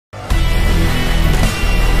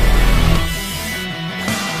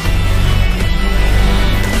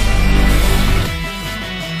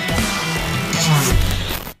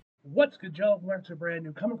What's good, Joe? We're to a brand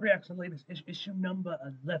new Comic Reaction latest issue number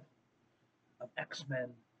 11 of X-Men.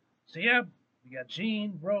 So yeah, we got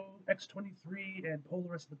Jean, Rogue, X-23, and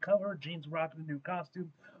Polaris at the cover. Jean's rocking a new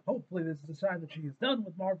costume. Hopefully this is a sign that she is done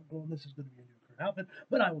with Marvel Girl and this is going to be a new current outfit,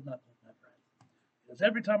 but I will not hold my breath. Because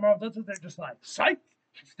every time Marvel does it, they're just like, psych!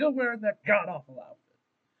 She's still wearing that god-awful outfit.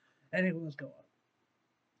 Anyway, let's go on.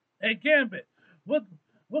 Hey, Gambit, what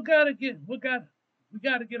gotta get, we gotta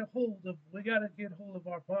get hold of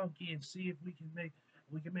our Bonky and see if we can make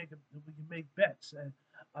bets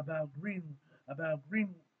about green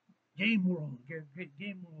game world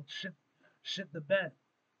game world shit the bet.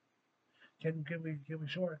 Can we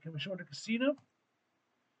short a casino?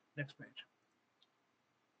 Next page.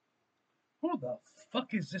 Who the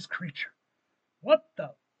fuck is this creature? What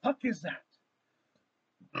the fuck is that?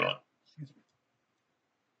 Excuse me.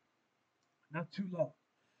 Not too long.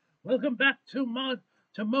 Welcome back to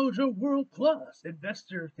Mojo World Plus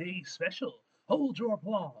Investor Day Special. Hold your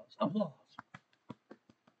applause. Applause.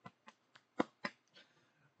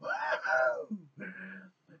 Woo-hoo!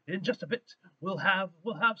 In just a bit, we'll have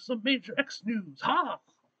some major X news. Ha!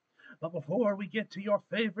 But before we get to your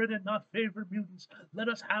favorite and not favorite mutants, let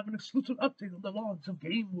us have an exclusive update on the launch of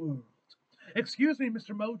Game World. Excuse me,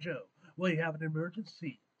 Mr. Mojo. We have an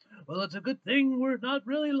emergency. Well, it's a good thing we're not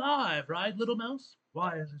really live, right, little mouse?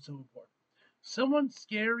 Why is it so important? Someone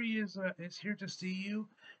scary is here to see you.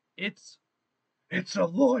 It's a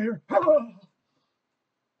lawyer. Thanks,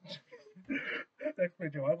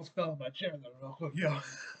 Joe. I almost fell in my chair there real quick. Yeah,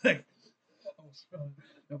 thanks.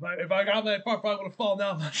 If I got that far, I probably would have fallen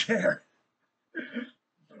down my chair,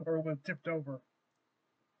 or would have tipped over.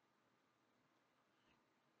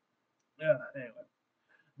 Yeah. Anyway.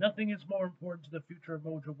 Nothing is more important to the future of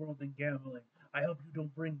Mojo World than gambling. I hope you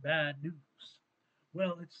don't bring bad news.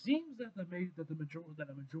 Well, it seems that a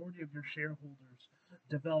majority of your shareholders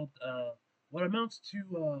developed what amounts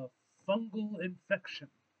to fungal infection.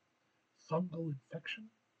 Fungal infection?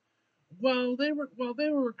 While they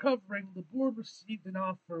were recovering, the board received an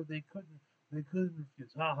offer they couldn't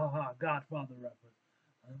refuse. Ha ha ha! Godfather reference.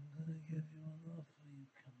 I'm gonna give you an offer you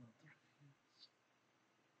cannot refuse.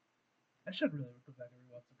 I should really go back and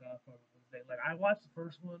rewatch The Godfather Wednesday. Like, I watched the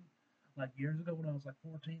first one, like, years ago when I was, like,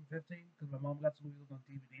 14, 15, because my mom got some movies on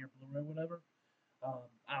DVD or Blu-ray or whatever.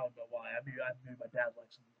 I don't know why. I knew my dad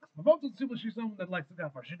likes them. My mom doesn't seem like she's someone that likes The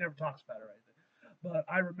Godfather. She never talks about it or anything. But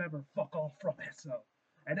I remember fuck all from it, so.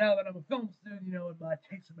 And now that I'm a film student, and my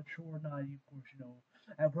tastes are mature now, of course,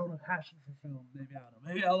 I've grown a passion for film. Maybe, I don't know.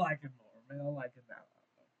 Maybe I like it more. Maybe I like it now.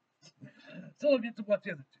 Still have yet to watch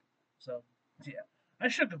the other two. So, yeah. I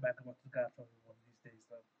should go back and watch The Godfather one of these days,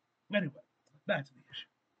 though. Anyway, back to the issue.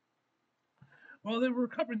 While they were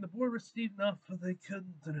recovering, the board received an offer they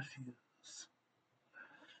couldn't refuse.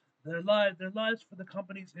 Their lives for the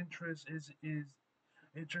company's interest is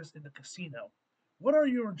interest in the casino. What are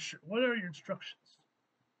your instructions?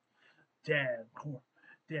 Damn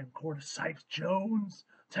Cordy Sykes Jones.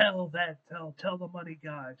 Tell the money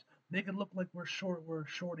guys. Make it look like we're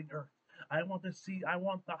shorting Earth. I want the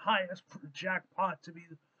highest jackpot to be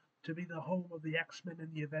the home of the X-Men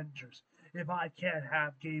and the Avengers. If I can't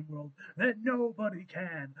have Game World, then nobody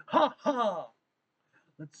can. Ha ha!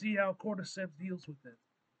 Let's see how Cordyceps deals with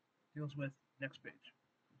next page.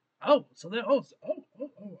 Oh, so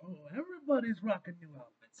everybody's rocking new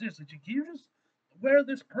outfits. Seriously, can you just wear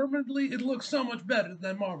this permanently? It looks so much better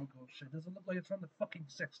than Marvel Girl shit. Doesn't look like it's from the fucking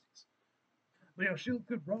 60s. But she looks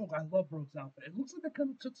good. Rogue, I love Rogue's outfit. It looks like they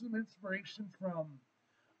kind of took some inspiration from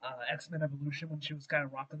X-Men Evolution when she was kind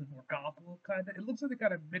of rocking the more goth look, kind of. It looks like they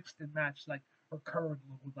kind of mixed and matched like her current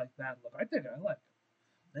look with like that look. I think I like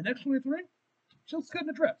it. And X-23, she looks good in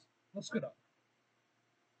the dress. Looks good on her.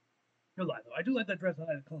 No lie though, I do like that dress. I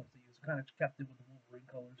like the colors they use. Kind of kept it with the Wolverine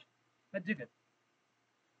colors. I dig it.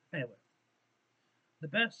 Anyway, the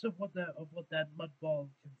best of what that mudball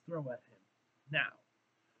can throw at him. Now,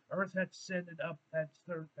 Earth had seen an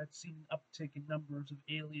uptick in numbers of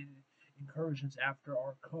alien incursions after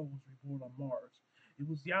our Co was reborn on Mars. It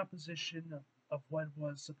was the opposition of what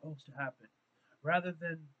was supposed to happen. Rather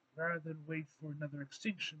than wait for another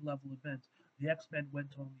extinction level event, the X-Men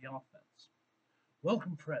went on the offense.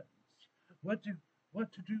 Welcome, friends. What to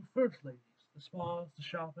do first, ladies? The spas, the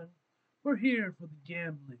shopping? We're here for the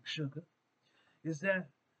gambling, sugar. Is that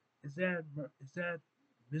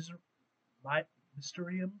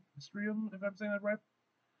Mysterium, if I'm saying that right?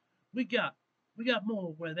 We got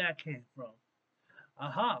more where that came from.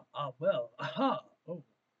 Aha, aha. Oh,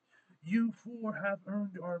 you four have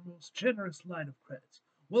earned our most generous line of credits.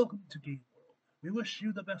 Welcome to Game World. We wish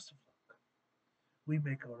you the best of luck. We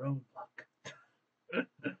make our own luck.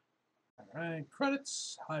 Alright,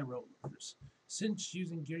 credits, High Rollers. Since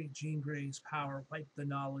using Jean Grey's power wiped the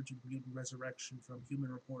knowledge of mutant resurrection from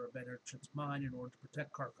human reporter Ben Urchin's mind in order to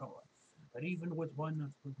protect Krakoa. But even with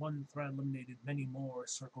one threat eliminated, many more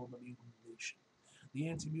circled the mutant nation. The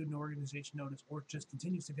anti-mutant organization known as Orchis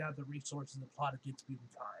continues to gather resources and plot against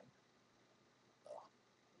mutant kind.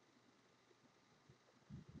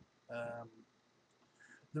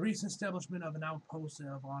 The recent establishment of an outpost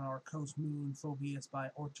on our coast moon, Phobius, by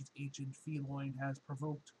Orchid's agent Feloin, has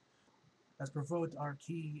provoked our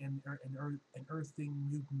key and earthing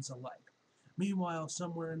mutants alike. Meanwhile,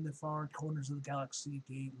 somewhere in the far corners of the galaxy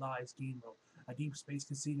lies Gamewell, a deep space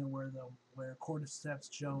casino where Cordyceps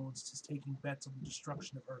Jones is taking bets on the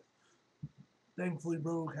destruction of Earth. Thankfully,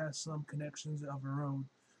 Rogue has some connections of her own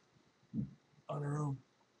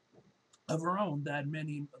that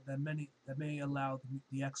may allow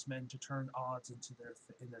the X-Men to turn odds in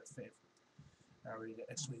their favor. Now we get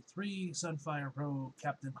X-23, Sunfire, Rogue,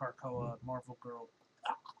 Captain Krakoa, Marvel Girl,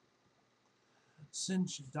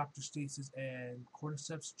 Cinch, Dr. Stasis, and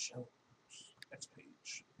Cordyceps Jones. Next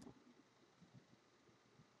page.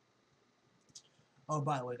 Oh,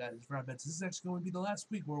 by the way, guys, this is actually going to be the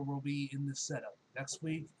last week where we'll be in this setup. Next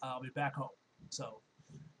week, I'll be back home. So,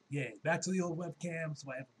 yeah, back to the old webcam,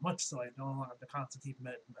 so I don't have to constantly keep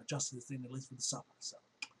adjusting this thing, at least for the summer. So,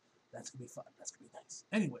 that's going to be fun. That's going to be nice.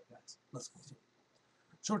 Anyway, guys, let's continue.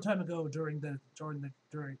 Short time ago,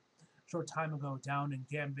 down in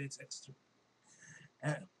Gambit's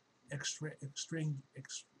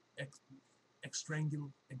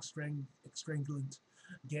extrangulant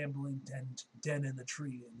gambling den in the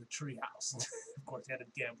tree house. Of course, he had a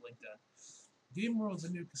gambling den. Game World's a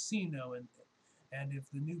new casino, and if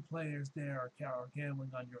the new players there are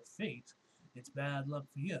gambling on your fate, it's bad luck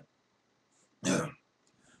for you.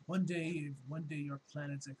 One day your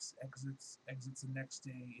planet exits, the next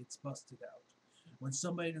day it's busted out. When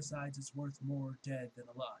somebody decides it's worth more dead than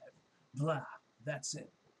alive, blah, that's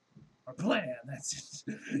it. Or plan, that's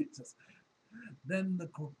it. Then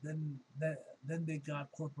they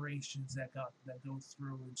got corporations that go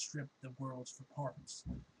through and strip the worlds for parts.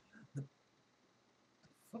 The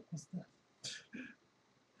fuck was that?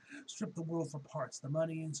 Strip the world for parts. The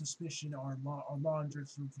money and suspicion are laundered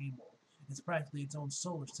through Game World. It's practically its own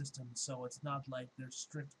solar system, so it's not like there's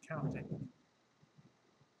strict counting.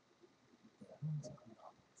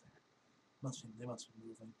 They must be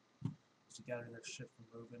moving. To gather their shit from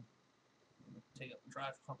moving. Take up the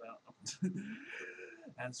drive pump out.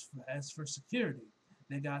 As for security,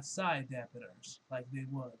 they got side dampeners, like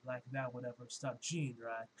that would ever stop Jean,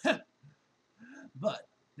 right? But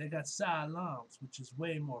they got side alarms, which is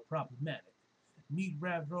way more problematic. Neat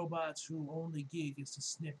rap robots who only gig is to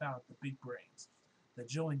sniff out the big brains. The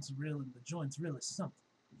joint's really something.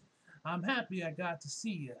 I'm happy I got to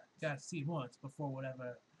see once before what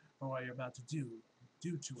you're about to do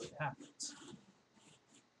to it happens.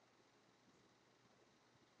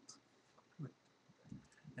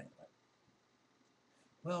 Anyway.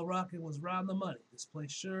 Well, Rocket was right on the money. This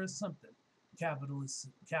place sure is something.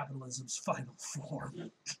 Capitalism's final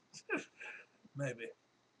form. Maybe.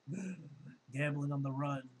 Gambling on the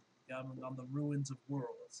ruins of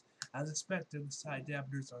worlds. As expected, the side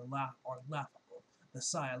dampeners are laughable. The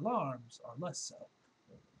side alarms are less so.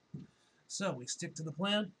 So, we stick to the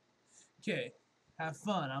plan? Okay, have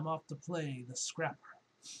fun. I'm off to play the Scrapper.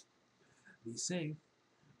 Be safe.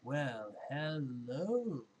 Well,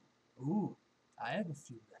 hello. Ooh, I have a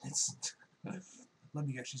few minutes. Let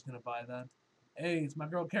me guess she's gonna buy that. Hey, it's my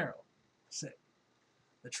girl Carol. Sick.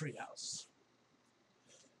 The treehouse.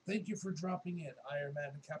 Thank you for dropping in, Iron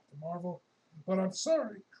Man and Captain Marvel. But I'm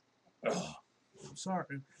sorry. I'm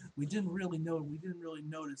sorry. We didn't really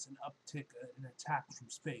notice an uptick in attacks from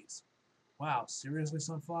space. Wow, seriously,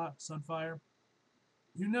 Sunfire?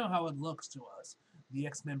 You know how it looks to us. The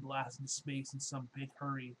X-Men blast into space in some big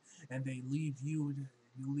hurry, and they leave you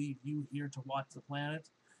here to watch the planet.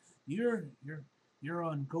 You're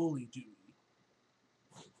on goalie duty.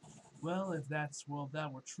 Well, if that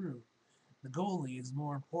were true, the goalie is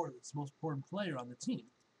more important. It's the most important player on the team.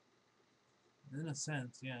 In a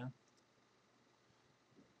sense, yeah.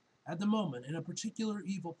 At the moment, in a particular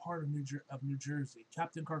evil part of New Jersey,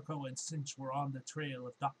 Captain Krakoa and Cinch were on the trail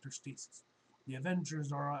of Dr. Stasis. The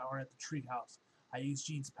Avengers are at the treehouse. I used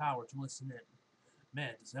Jean's power to listen in.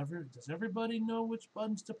 Man, does everybody know which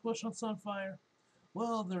buttons to push on Sunfire?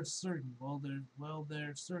 Well, there certainly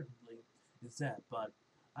is that, but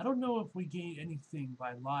I don't know if we gain anything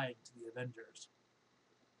by lying to the Avengers.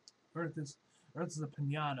 Earth is a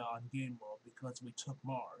pinata on Game World because we took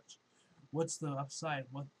Mars. What's the upside?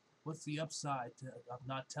 What's the upside of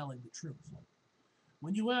not telling the truth?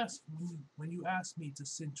 When you asked me to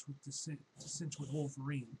cinch with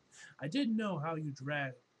Wolverine, I didn't know how you'd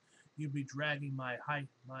be dragging my high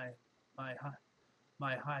my high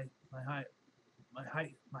my high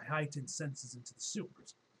my heightened senses into the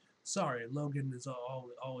sewers. Sorry, Logan is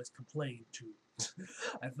always complained to.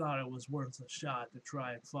 I thought it was worth a shot to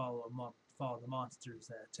try and follow the monsters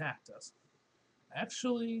that attacked us.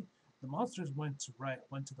 Actually, the monsters went to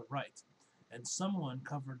the right, and someone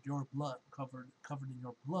covered in your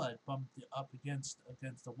blood bumped it up against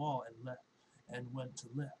the wall and went to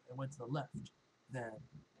the left. Then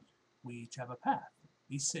we each have a path.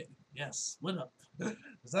 Be safe. Yes, split up.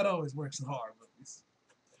 Because that always works in horror movies.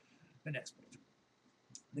 The next page.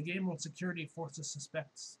 The game world security forces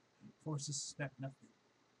suspect nothing.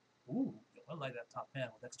 Ooh, I like that top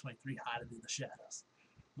panel with X-23 hiding in the shadows.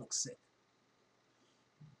 Looks sick.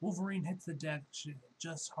 Wolverine hits the deck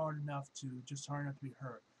just hard enough to be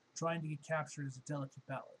heard, trying to get captured as a delicate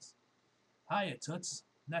balance. Hiya, Toots.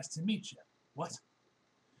 Nice to meet you. What?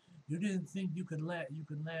 You didn't think you could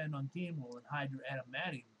land on Game World and hide your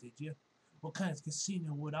adamantium, did you? What kind of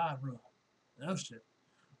casino would I run? Oh shit.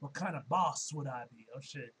 What kind of boss would I be? Oh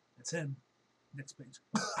shit. It's him. Next page.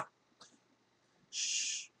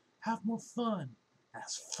 Shh. Have more fun.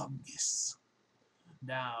 As fungus.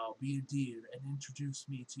 Now be a dear and introduce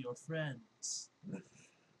me to your friends. The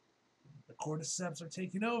cordyceps are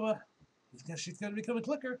taking over. She's gonna become a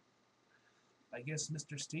clicker. I guess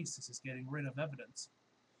Mr. Stasis is getting rid of evidence.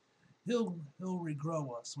 He'll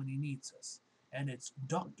regrow us when he needs us, and it's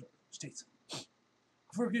Dr. Stasis.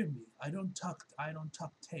 Forgive me, I don't tuck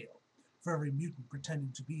tail for every mutant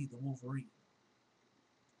pretending to be the Wolverine.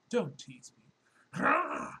 Don't tease me.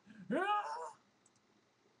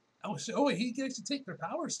 Oh wait, he gets to take their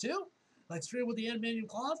powers too? Like straight with the adamantium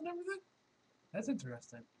claws and everything? That's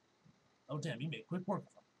interesting. Oh damn, you made quick work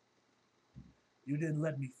of him. You didn't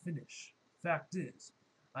let me finish. Fact is,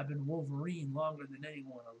 I've been Wolverine longer than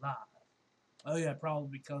anyone alive. Oh yeah, probably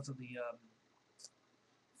because of the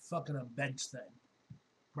fucking bench thing.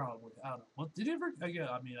 Probably. I don't know. Well, did he ever? Yeah,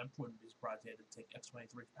 I mean, I wouldn't be surprised he had to take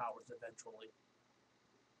X-23's powers eventually.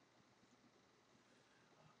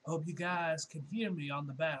 Hope you guys can hear me on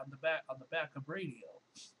the backup radio.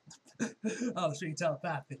 Oh, so you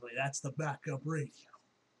telepathically, that's the backup radio.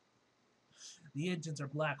 The engines are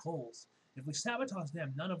black holes. If we sabotage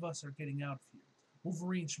them, none of us are getting out of here.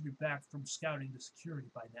 Wolverine should be back from scouting the security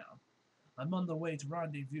by now. I'm on the way to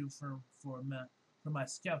rendezvous for my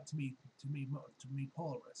scout to meet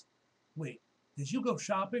Polaris. Wait, did you go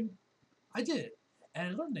shopping? I did, and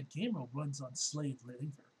I learned that Game World runs on slave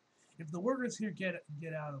labor. If the workers here get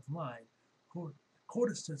out of line,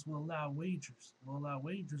 Cordyceps will allow wagers on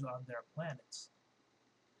their planets.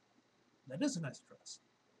 That is a nice dress.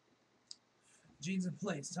 Jeans in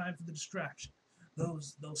place. Time for the distraction.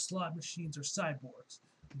 Those slot machines are cyborgs.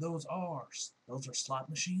 Those are slot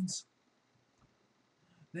machines.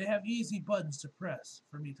 They have easy buttons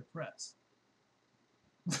for me to press.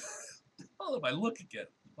 How am I looking at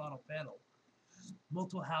the bottom panel?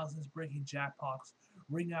 Multiple houses breaking jackpots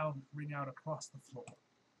ring out across the floor.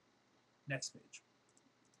 Next page.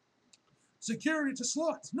 Security to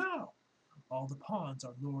slots now! All the pawns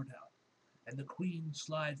are lured out, and the queen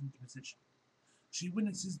slides into position. She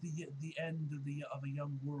witnesses the end of a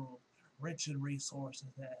young world, rich in resources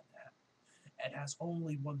and has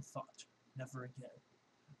only one thought: never again.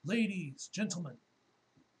 Ladies, gentlemen,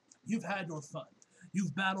 you've had your fun.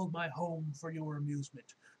 You've battled my home for your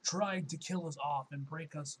amusement, trying to kill us off and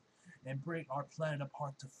break our planet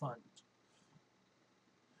apart to fund.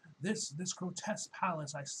 This grotesque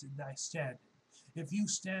palace I stand in. If you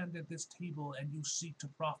stand at this table and you seek to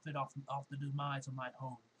profit off the demise of my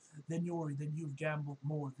home, then you've gambled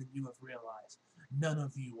more than you have realized. None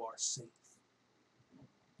of you are safe.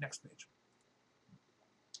 Next page.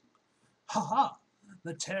 Ha!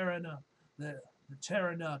 The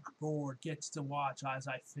Terranuk board gets to watch as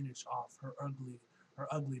I finish off her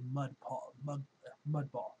ugly mud ball.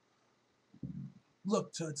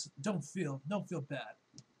 Look, Toots, don't feel bad.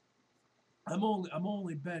 I'm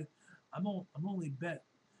only betting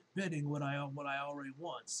what I already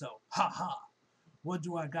won. So, ha! What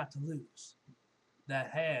do I got to lose?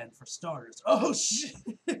 That hand, for starters. Oh shit!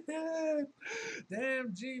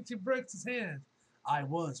 Damn, Jean, she breaks his hand. I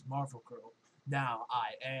was Marvel Girl. Now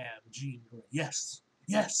I am Jean Grey. Yes.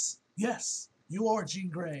 You are Jean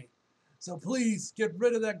Grey. So please get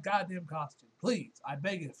rid of that goddamn costume. Please, I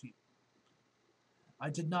beg of you.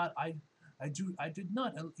 I did not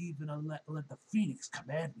even let the Phoenix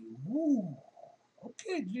command me. Ooh.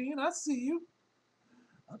 Okay, Jean, I see you.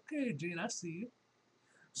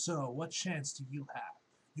 So, what chance do you have?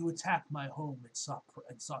 You attacked my home and sought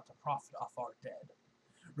to profit off our dead.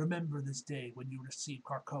 Remember this day when you received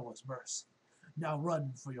Krakoa's mercy. Now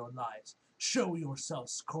run for your lives. Show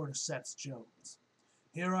yourselves, Cordyceps Jones.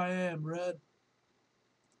 Here I am, Red.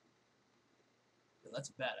 Yeah, that's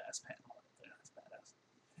a badass panel right there. That's badass.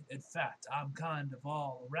 In fact, I'm kind of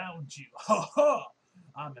all around you. Ha ha!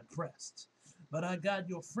 I'm impressed. But I got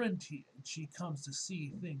your friend here, and she comes to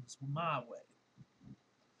see things my way.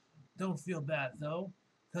 Don't feel bad, though,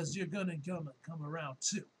 because you're gonna come around,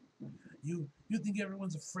 too. You think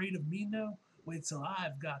everyone's afraid of me now? Wait till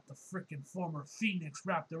I've got the frickin' former Phoenix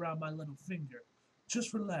wrapped around my little finger.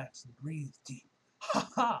 Just relax and breathe deep. Ha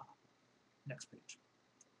ha! Next page.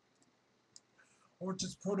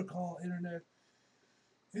 Orchard's Protocol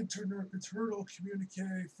Internal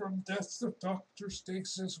communique from deaths of Dr.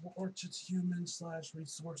 Stasis, Orchard's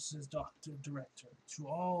human/resources doctor director, to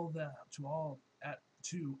all at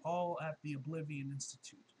the Oblivion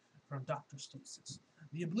Institute from Dr. Stasis.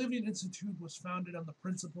 The Oblivion Institute was founded on the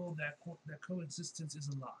principle that coexistence is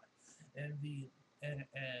a lie, and the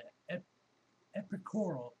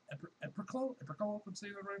epicoral, if I'm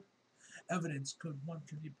saying that right, evidence could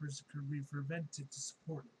be prevented to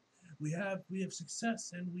support it. We have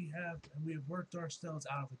success, and we have worked ourselves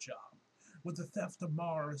out of a job. With the theft of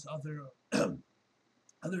Mars,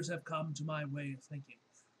 others have come to my way of thinking.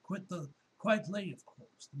 Quite late, of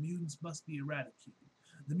course. The mutants must be eradicated.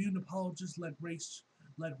 The mutant apologist like race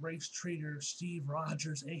trader Steve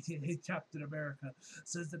Rogers, aka Captain America,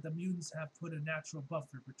 says that the mutants have put a natural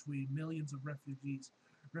buffer between millions of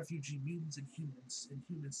refugee mutants and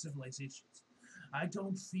human civilizations. I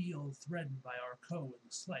don't feel threatened by our co in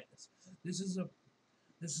the slightest. This is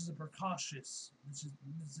precautious,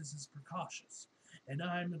 and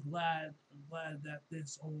I'm glad that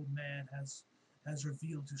this old man has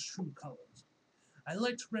revealed his true colors. I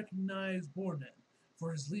like to recognize Borman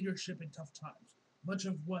for his leadership in tough times. Much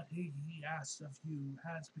of what he asked of you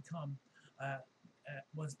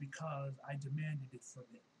was because I demanded it from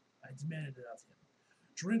him. I demanded it of him.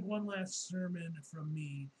 Drink one last sermon from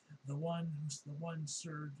me, the one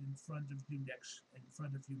served in front of you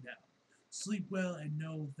now. Sleep well and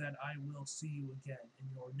know that I will see you again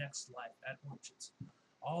in your next life at Orchids.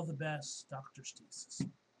 All the best, Dr. Stasis.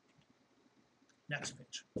 Next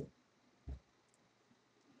page.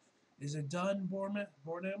 Is it done,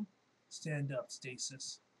 Bornham? Stand up,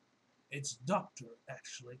 Stasis. It's Doctor,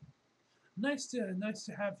 actually. Nice to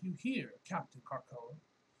have you here, Captain Krakoa.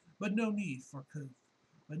 But no need for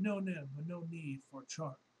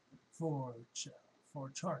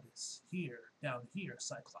Chartis down here,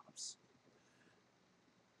 Cyclops.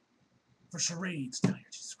 For charades down here,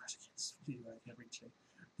 Jesus Christ, I can't reach it.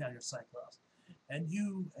 Down here, Cyclops. And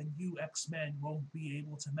you X-Men won't be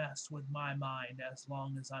able to mess with my mind as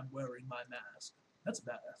long as I'm wearing my mask. That's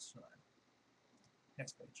badass.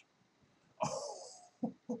 Next page.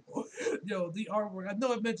 Oh, yo, the artwork. I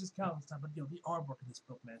know it mentions countless times, but yo, the artwork in this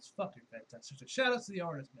book, man, is fucking fantastic. So shout out to the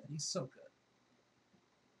artist, man. He's so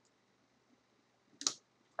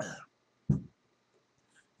good.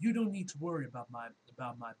 You don't need to worry about my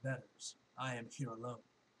betters. I am here alone.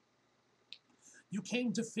 You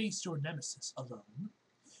came to face your nemesis alone.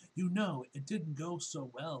 You know it didn't go so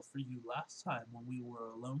well for you last time when we were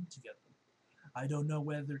alone together. I don't know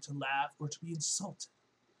whether to laugh or to be insulted.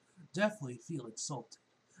 Definitely feel insulted,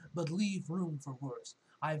 but leave room for worse.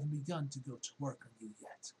 I haven't begun to go to work on you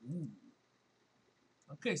yet. Ooh.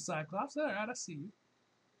 Okay, Cyclops, alright, I see you.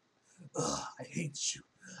 Ugh, I hate you.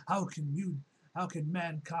 How can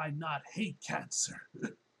mankind not hate cancer?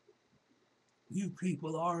 You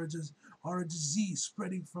people are a disease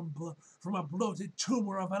spreading from a bloated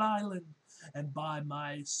tumor of an island, and by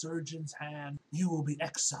my surgeon's hand, you will be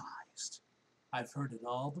excised. I've heard it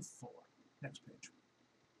all before. Next page.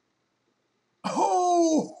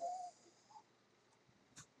 Oh!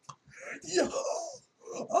 Yo!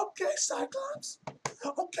 Okay, Cyclops.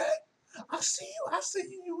 Okay. I see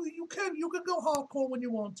you. You can go hardcore when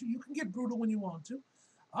you want to. You can get brutal when you want to.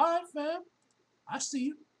 Alright, fam. I see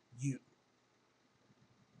you. You.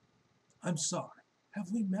 I'm sorry.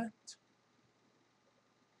 Have we met?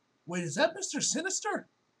 Wait, is that Mr. Sinister?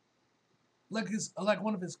 Like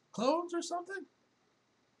one of his clones or something?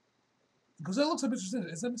 Because that looks like Mr.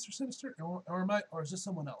 Sinister. Is that Mr. Sinister? Or is this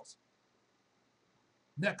someone else?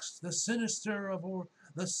 Next, the sinister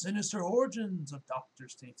origins of Dr.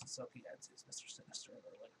 Stasis. Okay, yeah, it's Mr. Sinister, or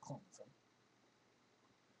like a clone of him.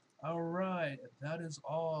 Alright, that is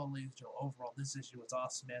all, ladies and gentlemen. Overall, this issue is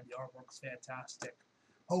awesome, man. The artwork's fantastic.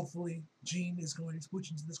 Hopefully, Jean is going to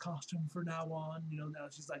switch into this costume from now on. You know, now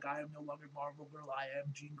she's like, I am no longer Marvel Girl, I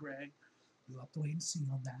am Jean Grey. We'll have to wait and see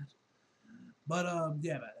on that. But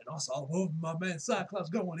yeah, man, and also all over my man Cyclops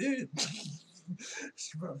going in,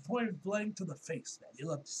 point blank to the face, man. You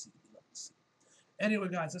love to see it. You love to see it. Anyway,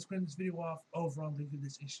 guys, let's bring this video off. Overall, I'm giving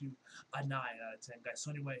this issue a 9 out of 10, guys.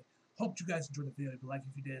 So anyway, hope you guys enjoyed the video. If you like,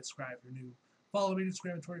 if you did, subscribe if you're new. Follow me on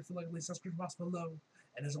Instagram and Twitter if you like. Leave subscribe box below.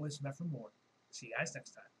 And as always, back for more. See you guys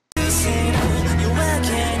next time.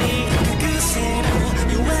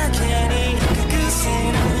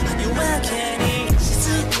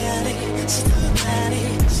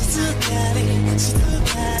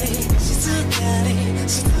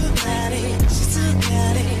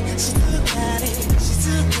 She's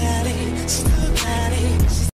too